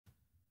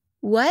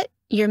What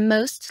you're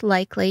most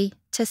likely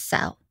to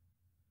sell.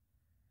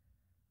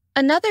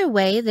 Another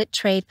way that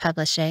trade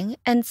publishing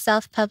and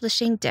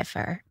self-publishing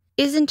differ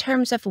is in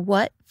terms of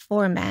what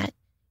format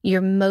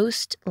you're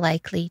most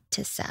likely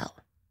to sell.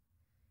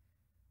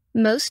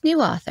 Most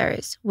new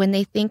authors, when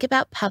they think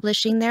about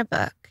publishing their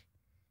book,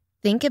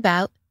 think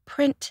about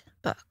print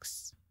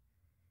books,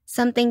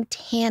 something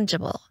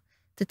tangible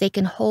that they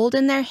can hold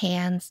in their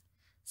hands,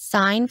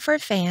 sign for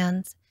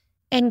fans,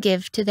 and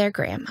give to their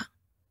grandma.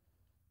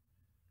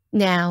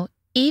 Now,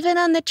 even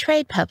on the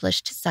trade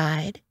published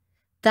side,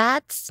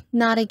 that's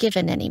not a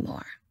given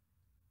anymore.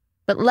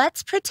 But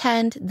let's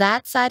pretend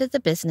that side of the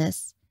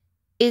business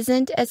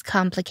isn't as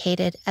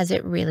complicated as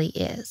it really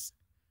is.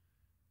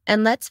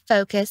 And let's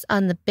focus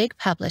on the big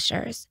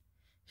publishers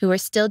who are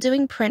still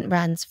doing print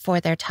runs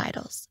for their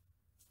titles.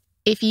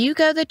 If you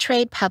go the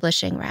trade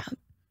publishing route,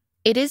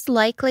 it is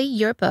likely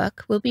your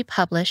book will be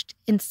published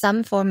in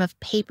some form of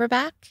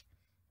paperback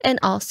and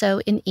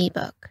also in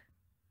ebook.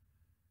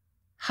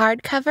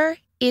 Hardcover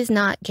is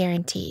not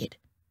guaranteed,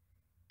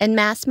 and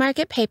mass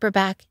market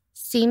paperback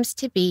seems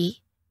to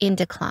be in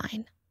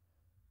decline,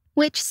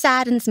 which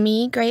saddens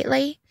me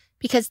greatly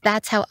because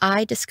that's how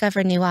I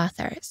discover new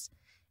authors,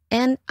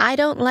 and I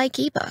don't like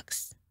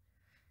ebooks.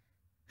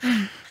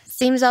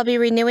 Seems I'll be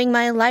renewing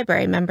my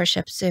library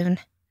membership soon.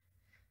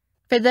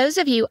 For those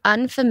of you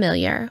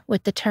unfamiliar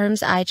with the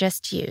terms I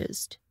just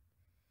used,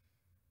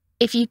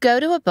 if you go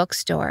to a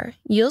bookstore,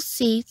 you'll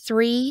see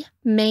three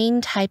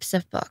main types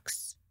of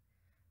books: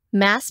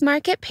 mass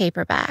market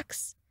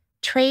paperbacks,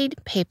 trade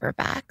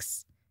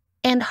paperbacks,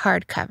 and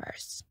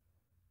hardcovers.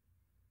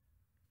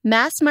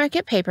 Mass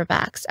market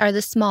paperbacks are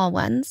the small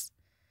ones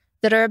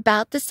that are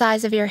about the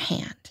size of your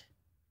hand.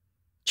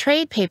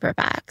 Trade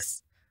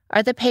paperbacks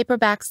are the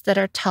paperbacks that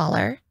are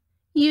taller,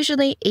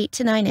 usually 8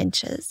 to 9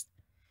 inches,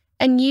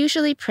 and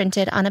usually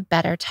printed on a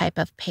better type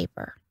of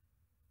paper.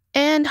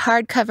 And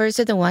hardcovers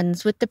are the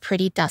ones with the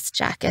pretty dust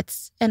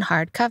jackets and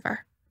hardcover.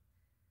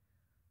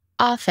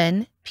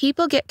 Often,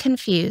 people get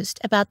confused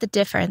about the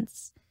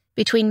difference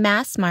between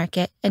mass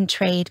market and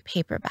trade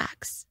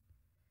paperbacks.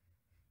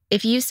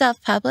 If you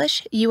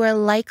self-publish, you are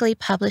likely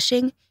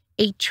publishing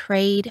a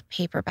trade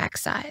paperback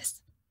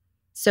size,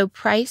 so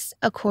price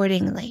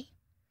accordingly,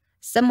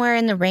 somewhere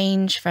in the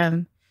range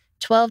from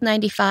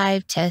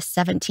 $12.95 to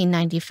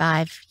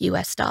 $17.95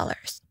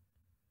 US.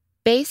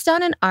 Based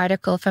on an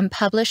article from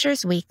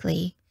Publishers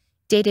Weekly,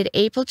 dated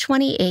April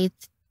 28,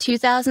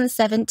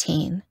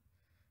 2017,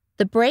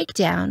 the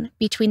breakdown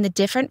between the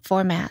different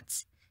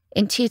formats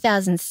in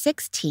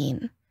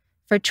 2016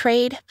 for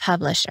trade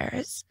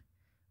publishers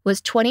was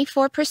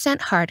 24%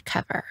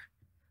 hardcover,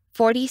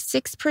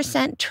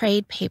 46%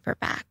 trade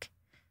paperback,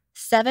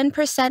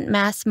 7%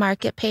 mass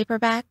market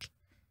paperback,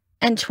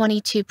 and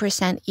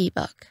 22%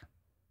 ebook.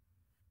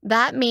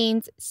 That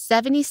means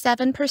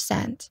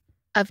 77%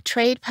 of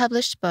trade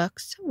published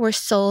books were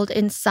sold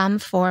in some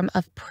form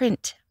of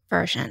print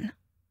version.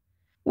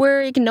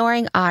 We're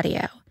ignoring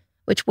audio,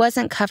 which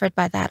wasn't covered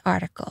by that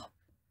article.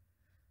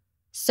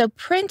 So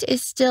print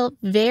is still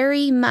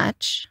very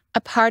much a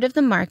part of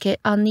the market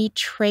on the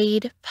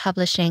trade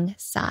publishing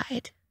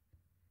side.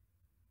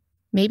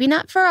 Maybe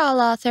not for all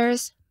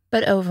authors,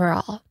 but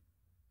overall.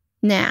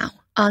 Now,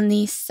 on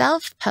the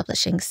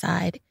self-publishing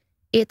side,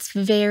 it's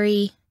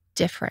very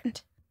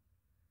different.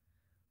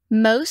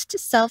 Most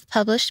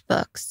self-published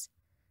books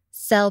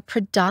sell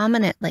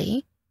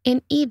predominantly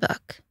in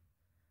ebook,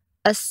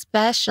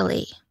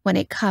 especially when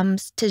it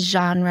comes to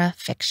genre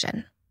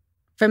fiction.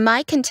 For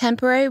my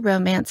contemporary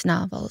romance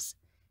novels,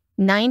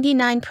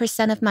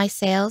 99% of my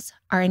sales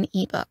are in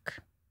ebook.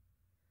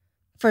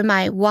 For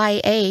my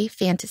YA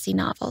fantasy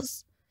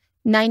novels,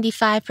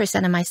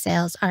 95% of my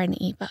sales are in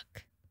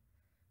ebook.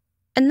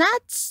 And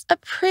that's a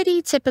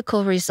pretty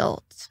typical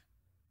result.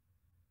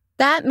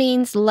 That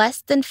means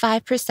less than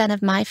 5%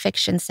 of my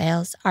fiction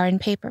sales are in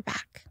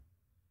paperback.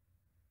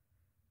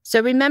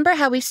 So remember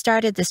how we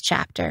started this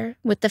chapter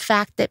with the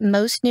fact that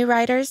most new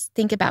writers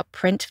think about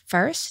print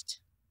first?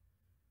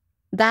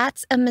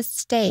 That's a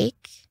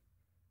mistake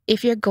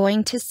if you're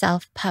going to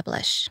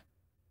self-publish.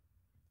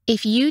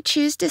 If you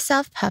choose to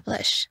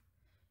self-publish,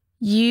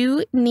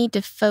 you need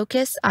to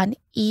focus on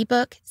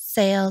ebook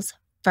sales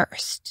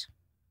first.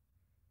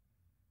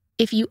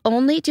 If you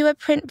only do a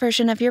print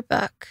version of your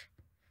book,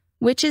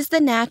 which is the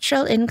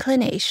natural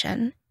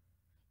inclination,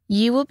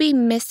 you will be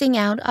missing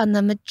out on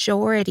the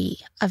majority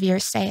of your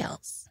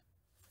sales.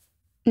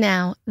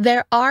 Now,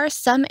 there are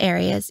some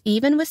areas,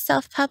 even with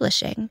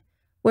self-publishing,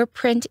 where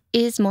print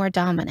is more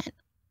dominant.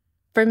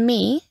 For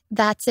me,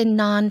 that's in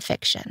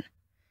nonfiction.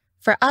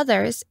 For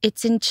others,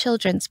 it's in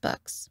children's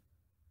books.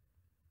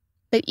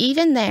 But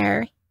even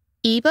there,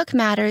 ebook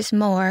matters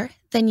more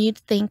than you'd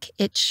think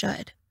it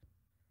should.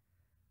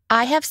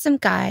 I have some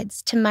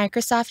guides to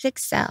Microsoft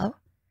Excel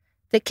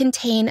that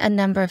contain a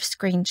number of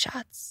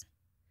screenshots.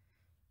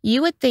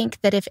 You would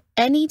think that if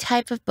any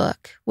type of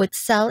book would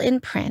sell in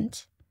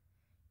print,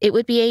 it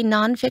would be a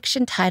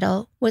nonfiction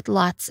title with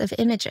lots of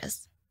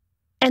images.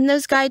 And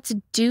those guides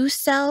do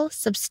sell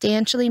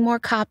substantially more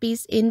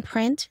copies in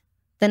print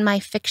than my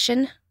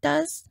fiction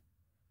does.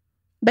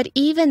 But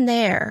even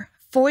there,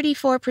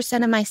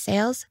 44% of my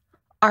sales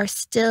are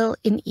still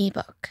in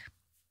ebook.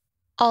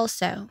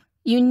 Also,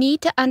 you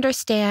need to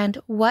understand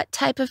what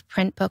type of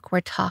print book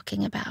we're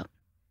talking about.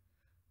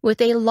 With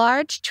a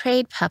large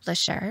trade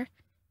publisher,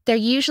 they're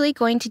usually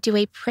going to do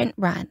a print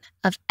run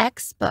of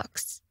X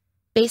books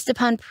based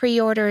upon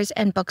pre-orders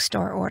and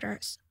bookstore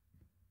orders.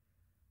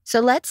 So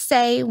let's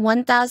say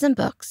 1,000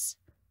 books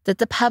that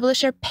the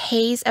publisher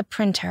pays a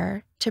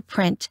printer to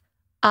print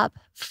up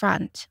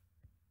front.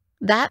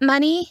 That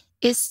money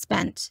is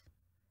spent.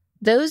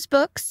 Those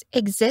books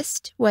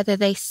exist whether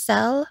they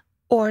sell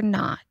or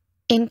not.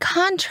 In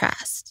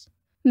contrast,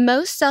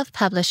 most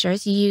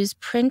self-publishers use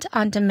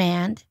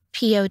print-on-demand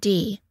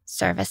 (POD)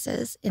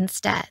 services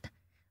instead,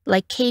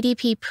 like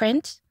KDP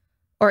Print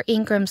or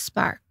Ingram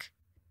Spark.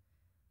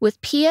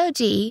 With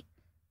POD,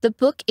 the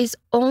book is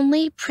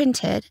only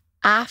printed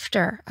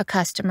after a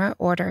customer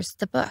orders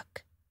the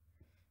book.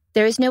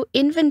 There is no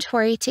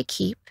inventory to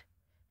keep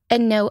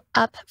and no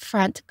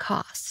upfront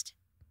cost.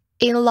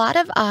 A lot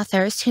of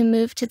authors who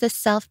move to the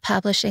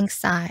self-publishing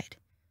side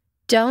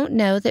don't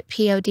know that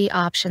POD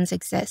options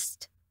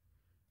exist,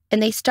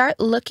 and they start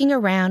looking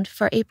around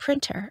for a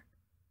printer.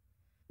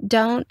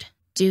 Don't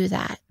do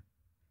that.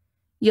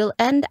 You'll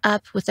end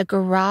up with a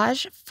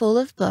garage full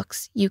of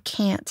books you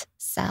can't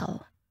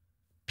sell.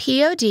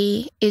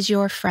 POD is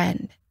your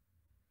friend.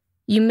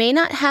 You may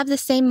not have the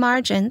same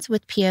margins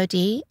with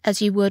POD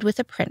as you would with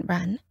a print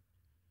run,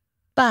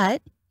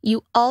 but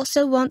you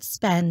also won't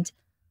spend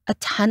a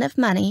ton of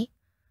money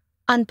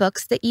on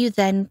books that you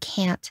then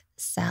can't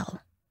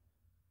sell.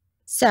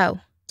 So,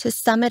 to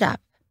sum it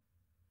up,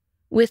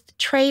 with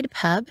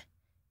TradePub,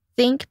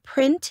 think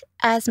print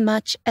as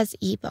much as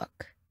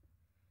ebook.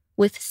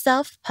 With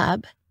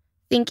SelfPub,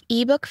 think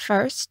ebook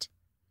first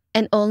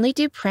and only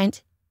do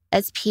print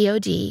as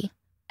POD,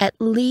 at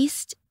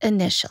least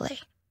initially.